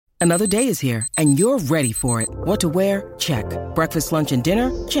Another day is here, and you're ready for it. What to wear? Check. Breakfast, lunch, and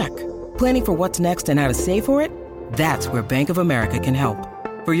dinner? Check. Planning for what's next and how to save for it? That's where Bank of America can help.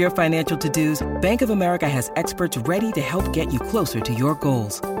 For your financial to-dos, Bank of America has experts ready to help get you closer to your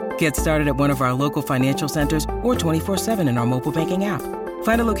goals. Get started at one of our local financial centers or 24/7 in our mobile banking app.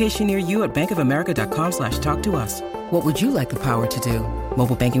 Find a location near you at bankofamerica.com/talktous. What would you like the power to do?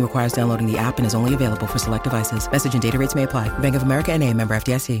 Mobile banking requires downloading the app and is only available for select devices. Message and data rates may apply. Bank of America NA, member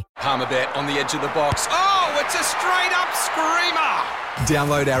FDIC. Palmerbet on the edge of the box. Oh, it's a straight-up screamer!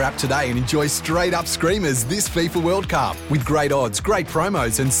 Download our app today and enjoy straight-up screamers this FIFA World Cup with great odds, great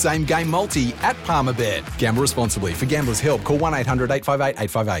promos and same-game multi at Palmerbet. Gamble responsibly. For Gamblers' Help, call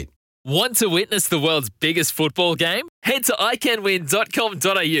 1-800-858-858. Want to witness the world's biggest football game? Head to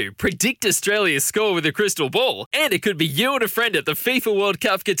iCanWin.com.au, predict Australia's score with a crystal ball, and it could be you and a friend at the FIFA World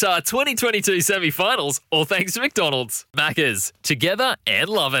Cup Qatar 2022 semi-finals, all thanks to McDonald's. Maccas, together and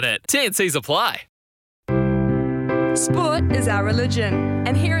loving it. TNCs apply. Sport is our religion,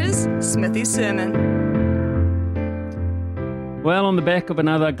 and here is Smithy's sermon. Well, on the back of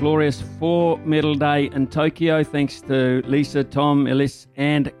another glorious 4-medal day in Tokyo, thanks to Lisa, Tom, Ellis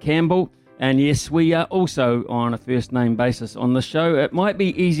and Campbell. And yes, we are also on a first-name basis on the show. It might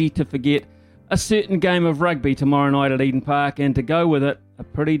be easy to forget a certain game of rugby tomorrow night at Eden Park, and to go with it, a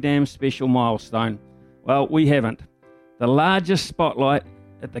pretty damn special milestone. Well, we haven't. The largest spotlight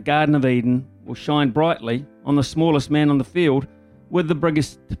at the Garden of Eden will shine brightly on the smallest man on the field with the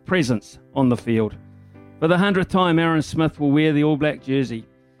biggest presence on the field. For the 100th time, Aaron Smith will wear the All Black jersey,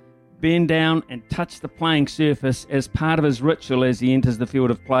 bend down and touch the playing surface as part of his ritual as he enters the field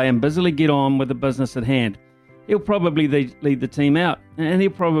of play and busily get on with the business at hand. He'll probably lead the team out, and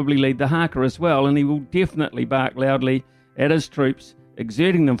he'll probably lead the haka as well, and he will definitely bark loudly at his troops,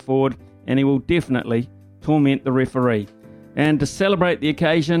 exerting them forward, and he will definitely torment the referee. And to celebrate the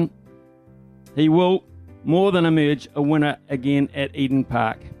occasion, he will more than emerge a winner again at Eden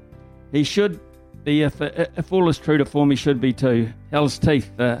Park. He should be, if all is true to form, he should be too. Hell's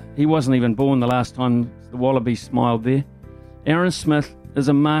teeth, he wasn't even born the last time the Wallabies smiled there. Aaron Smith is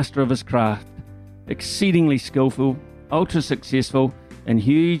a master of his craft, exceedingly skillful, ultra successful, and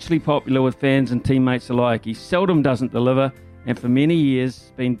hugely popular with fans and teammates alike. He seldom doesn't deliver, and for many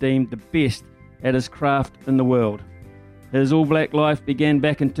years been deemed the best at his craft in the world. His All Black life began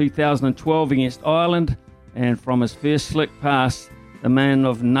back in 2012 against Ireland, and from his first slick pass, the man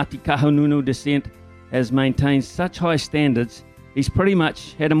of Ngāti Kahungunu descent has maintained such high standards, he's pretty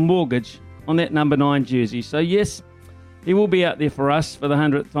much had a mortgage on that number 9 jersey. So yes, he will be out there for us for the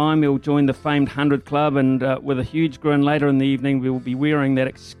 100th time. He'll join the famed 100 Club, and with a huge grin later in the evening, we will be wearing that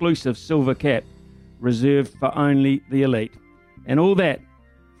exclusive silver cap reserved for only the elite. And all that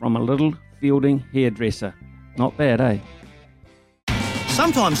from a little fielding hairdresser. Not bad, eh?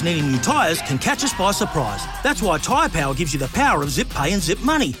 Sometimes needing new tyres can catch us by surprise. That's why Tyre Power gives you the power of Zip Pay and Zip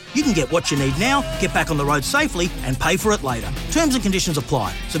Money. You can get what you need now, get back on the road safely and pay for it later. Terms and conditions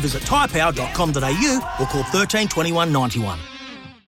apply. So visit tyrepower.com.au or call 13 21 91.